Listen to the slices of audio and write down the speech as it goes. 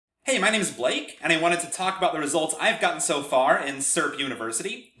Hey, my name is Blake, and I wanted to talk about the results I've gotten so far in SERP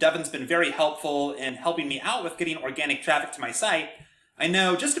University. Devin's been very helpful in helping me out with getting organic traffic to my site. I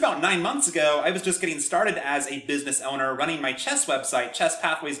know just about 9 months ago, I was just getting started as a business owner running my chess website,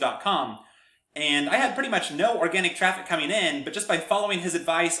 chesspathways.com, and I had pretty much no organic traffic coming in, but just by following his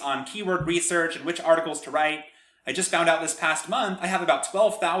advice on keyword research and which articles to write, I just found out this past month I have about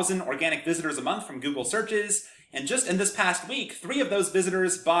 12,000 organic visitors a month from Google searches, and just in this past week, 3 of those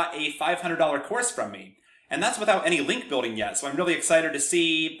visitors bought a $500 course from me. And that's without any link building yet, so I'm really excited to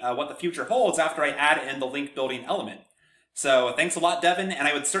see what the future holds after I add in the link building element. So thanks a lot, Devin, and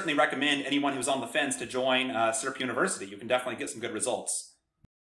I would certainly recommend anyone who's on the fence to join SERP University. You can definitely get some good results.